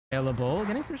Available.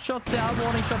 Getting some shots out.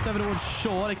 Warning shots over towards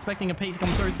short. Expecting a peek to come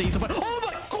through. Sees the point. Oh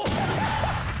my god!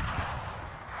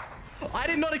 I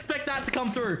did not expect that to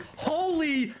come through.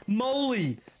 Holy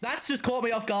moly! That's just caught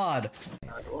me off guard.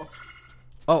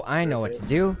 Oh, I know what to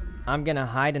do. I'm gonna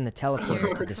hide in the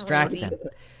teleporter to distract them.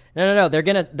 No. They're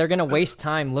gonna waste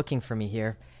time looking for me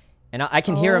here, and I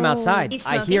can hear them outside.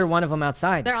 I hear one of them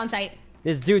outside. They're on site.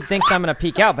 This dude thinks I'm gonna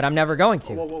peek out, but I'm never going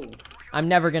to. I'm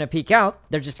never gonna peek out.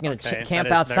 They're just gonna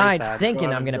camp outside,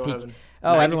 thinking I'm gonna peek.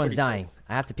 Oh, everyone's dying.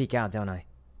 I have to peek out, don't I?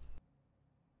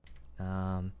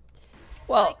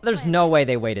 Well, there's no way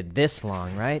they waited this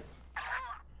long, right?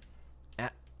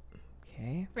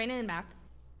 Okay. Rain in the back.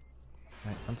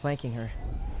 Right, I'm flanking her.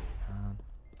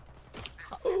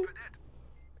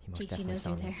 She knows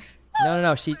you're there.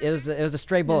 No. It was a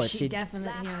stray bullet. No, she definitely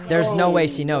knows. There's no way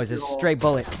she knows. It's a stray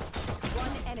bullet.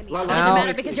 It doesn't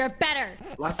matter because you're better.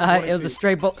 It was a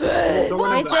stray bullet.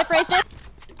 Race it.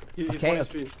 Okay.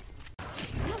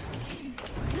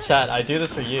 Chat, I do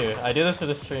this for you. I do this for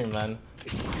the stream, man.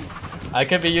 I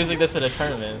could be using this in a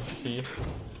tournament, see?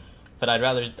 But I'd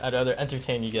rather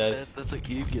entertain you guys. That's like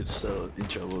you get so in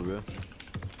trouble, bro.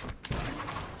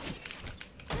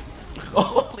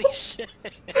 Holy shit!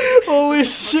 Holy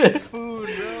shit! Food,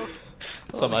 bro.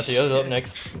 So Machio's up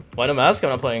next. Why don't ask?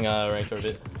 I'm not playing ranked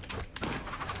orbit.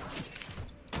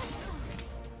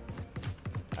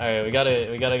 Alright, we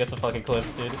gotta get some fucking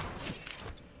clips, dude.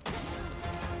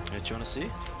 Hey, do you wanna see?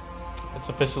 It's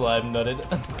official, I've nutted.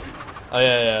 Oh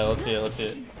yeah, let's see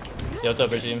it. Yo, what's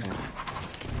up, regime?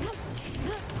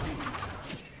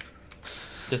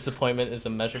 Disappointment is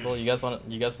immeasurable. You guys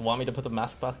want me to put the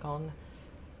mask back on?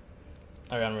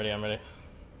 Alright, I'm ready.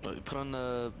 Put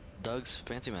on Doug's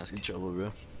fancy mask. In trouble,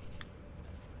 bro.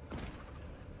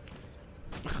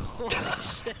 Holy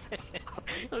shit!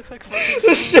 Look like fucking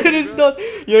This shit is not.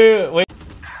 Yeah, wait.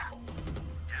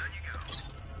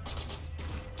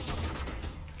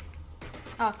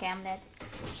 Okay, I'm dead.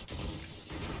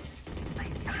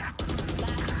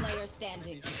 Last player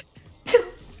standing.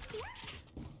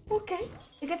 Okay.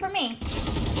 Is it for me?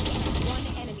 One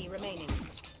enemy remaining.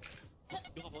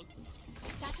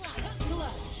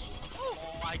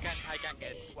 I can't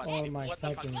get one. Oh my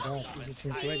fucking god, this is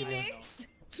incredible.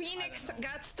 Phoenix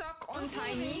got stuck on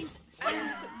Tiny and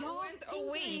went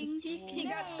away. He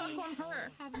got stuck on her.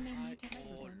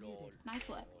 Nice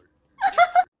work.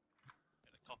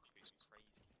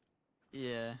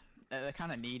 Yeah, they're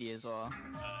kind of needy as well.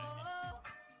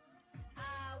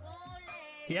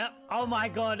 Yep. Oh my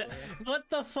god. What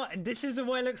the fuck? This is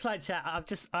what it looks like, chat. I've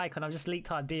just leaked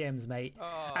our DMs, mate.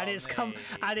 Oh, and it's come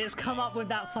up with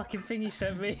that fucking thing you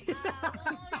sent me.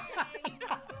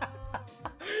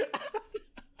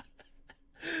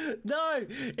 No,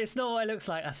 it's not what it looks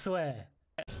like, I swear.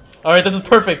 Alright, this is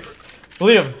perfect.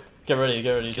 Liam, get ready.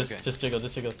 Just jiggle.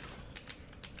 He's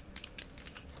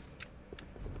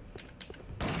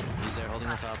there holding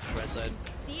us out right side.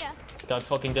 See ya. God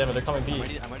fucking damn it, they're coming B.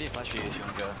 I'm ready to flash for you if you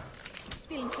wanna go.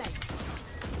 Stealing sight.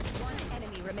 One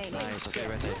enemy remaining. Nice, let's get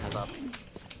right side. Heads up.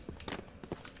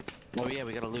 Oh yeah,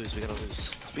 we gotta lose.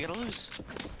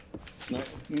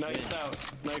 Knives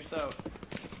out.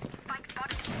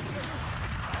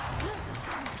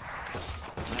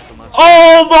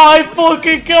 Oh my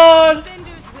fucking god!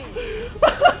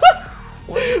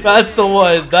 That's the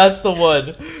one,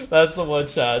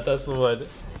 chat. That's the one.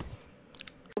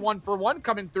 1-for-1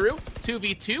 coming through.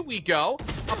 2v2 we go.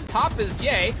 Up top is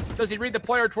Ye. Does he read the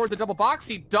player towards the double box?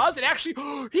 He does. And actually,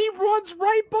 he runs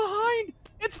right behind.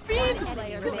 It's Fiend.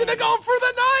 He's gonna go for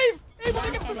the knife. Able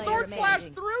to get the sword slash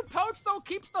through. Poach though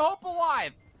keeps the hope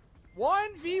alive.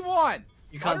 1v1.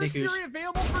 You can't Hunter's defuse. Fury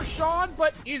available for Sean,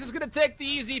 but he's just gonna take the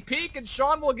easy peek, and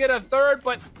Sean will get a third.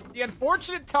 But the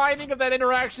unfortunate timing of that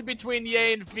interaction between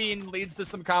Ye and Fiend leads to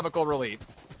some comical relief.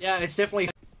 Yeah, it's definitely.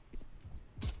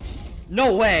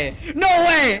 No way!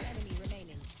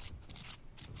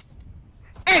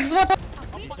 Eggs, what the?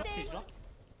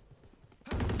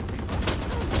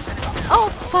 Oh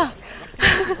fuck.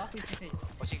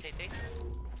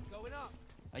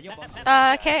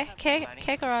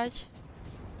 K garage.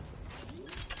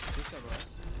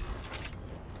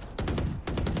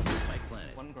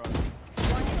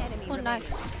 Oh nice.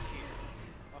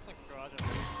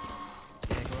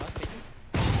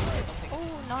 Oh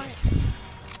nice.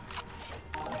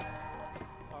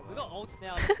 We got ults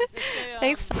now.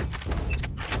 Thanks.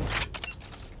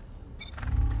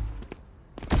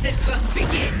 The hunt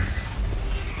begins.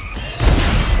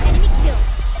 Enemy kill.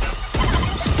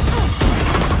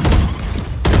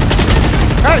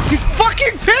 Hey, he's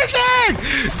fucking picking!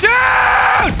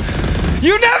 Dude!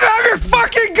 You never have your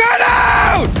fucking gun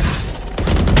out!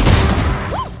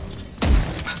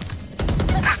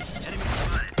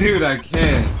 Dude, I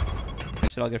can't.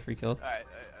 Should all get free kill. Alright.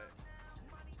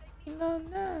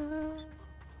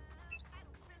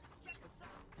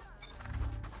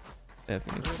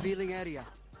 Revealing area.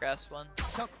 Grass one.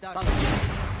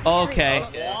 Okay.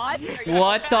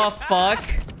 What the fuck?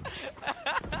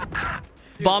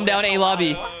 Bomb down A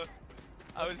lobby.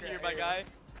 I was here, my guy.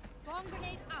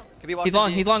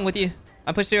 He's long with you.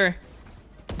 I pushed her.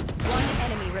 One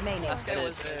enemy remaining. Last guy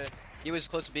was he was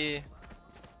close to B.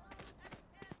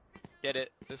 Get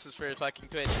it. This is for fucking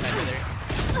Twitch.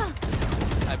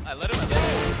 I let him.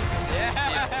 Yeah.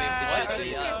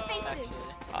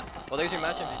 Well, there's your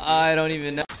match. I don't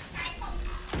even know.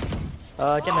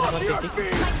 Spike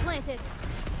planted.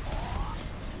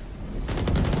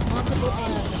 Multiple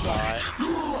enemies.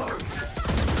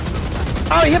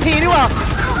 เอ้าเฮียผีดีกว่า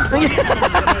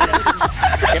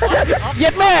เย็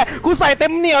ดแม่กูใส่เต็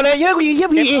มเหนียวเลยเยอะกูยิงเฮีย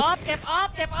ผีเก็บออฟ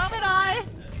ไม่ได้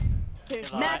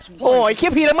โอ้ยเฮี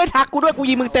ยผีแล้วไม่ทักกูด้วยกู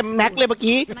ยิงมึงเต็มแน็กเลยเมื่อ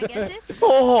กี้โ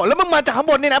อ้โหแล้วมึงมาจากข้าง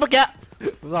บนนี่นะเมื่อกี้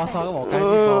รอซ้อก็บอก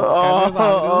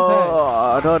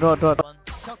โทษ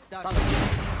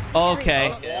Okay.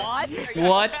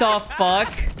 What the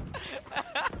fuck?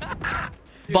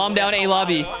 Bomb down A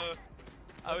lobby.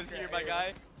 I was here, my guy.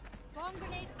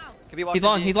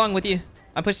 He's long with you.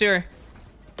 I pushed her.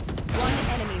 One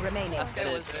enemy remaining. Last guy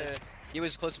was he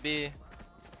was close to B.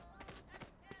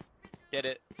 Get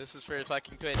it. This is for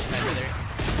fucking Twitch.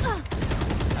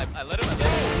 I let him.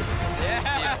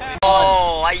 Yeah.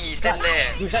 Oh, I stand there.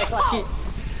 You say lucky.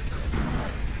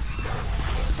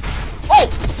 Oh!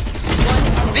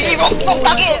 Biggie, wrong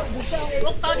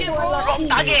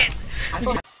target.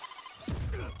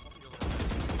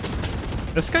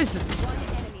 This guy's. One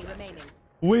enemy remaining.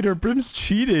 Wait, our brim's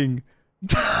cheating.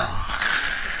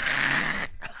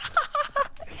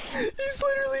 He's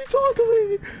literally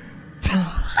toggling.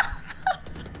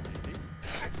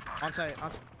 Onside.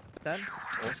 Dead?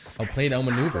 I'll play it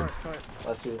outmaneuvered.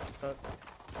 Let's see.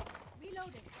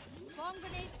 Reloading. Bomb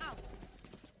grenade out.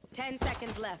 10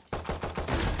 seconds left.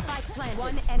 Spike planted.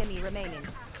 One enemy remaining.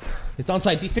 It's on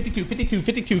site.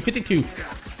 52.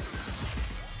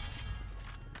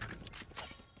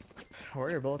 Where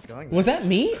are your bullets going? Was that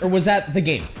me or was that the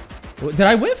game? Did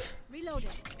I whiff? Reloading.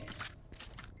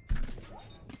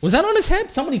 Was that on his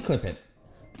head? Somebody clip it.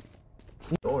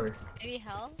 Door. Maybe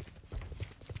hell.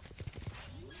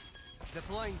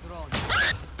 Deploying drone.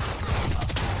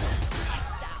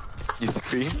 You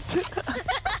screamed?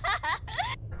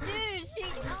 Dude, she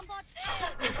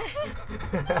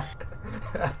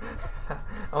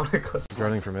I want to go. He's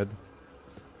running for mid.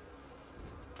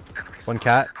 One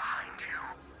cat.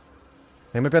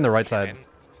 He might be on the right side.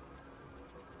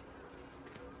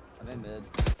 I'm in mid.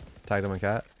 Tagged him on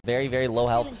cat. Very, very low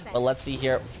health, but let's see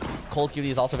here. Cold Cutie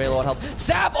is also very low on health.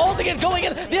 ShahZaM ulting it, going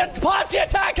in. The Apache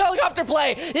attack helicopter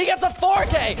play. He gets a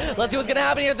 4K. Let's see what's going to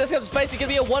happen here. This is spicy.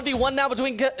 Going to be a 1v1 now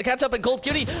between Ketchup and Cold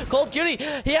Cutie. Cold Cutie,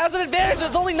 he has an advantage.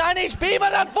 It's only 9 HP,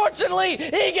 but unfortunately,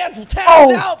 he gets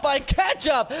tapped out by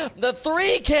Ketchup. The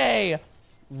 3K.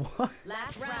 What?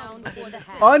 Last round for the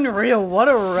half. Unreal. What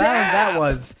a round that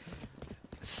was.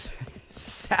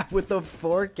 ShahZaM with the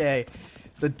 4K.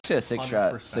 The Shit, 6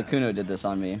 strat. Sakuno did this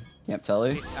on me. Can't tell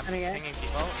you. Hanging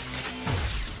people.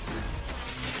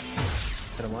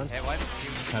 Hit him once.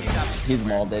 He's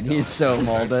molded. He's so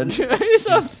molded. He's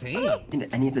insane.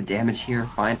 Any of the damage here,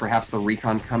 fine. Perhaps the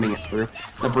recon coming through.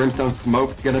 The brimstone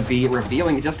smoke gonna be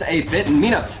revealing just a bit. And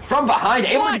Mina from behind,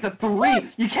 able to get the 3.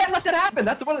 You can't let that happen.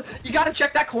 That's one. You gotta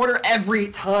check that corner every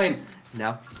time.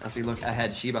 Now, as we look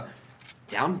ahead, Shiba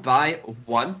down by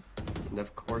 1, and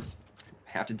of course,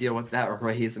 have to deal with that.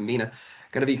 Raise Mina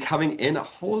gonna be coming in,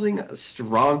 holding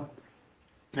strong.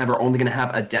 And we're only gonna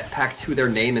have a det pack to their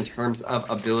name in terms of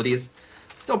abilities.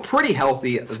 Still pretty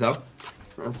healthy though.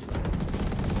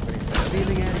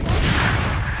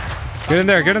 Get in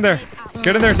there. Get in there.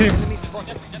 Get in there, team.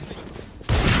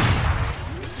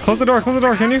 Close the door,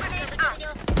 can you?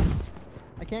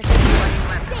 I can't.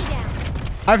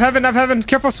 I have heaven.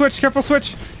 Careful switch. I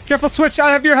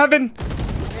have your heaven.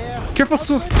 Careful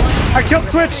switch. I killed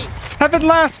switch. Heaven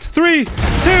last. 3, 2,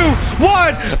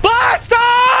 1. Blast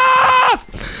off!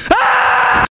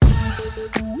 Ah!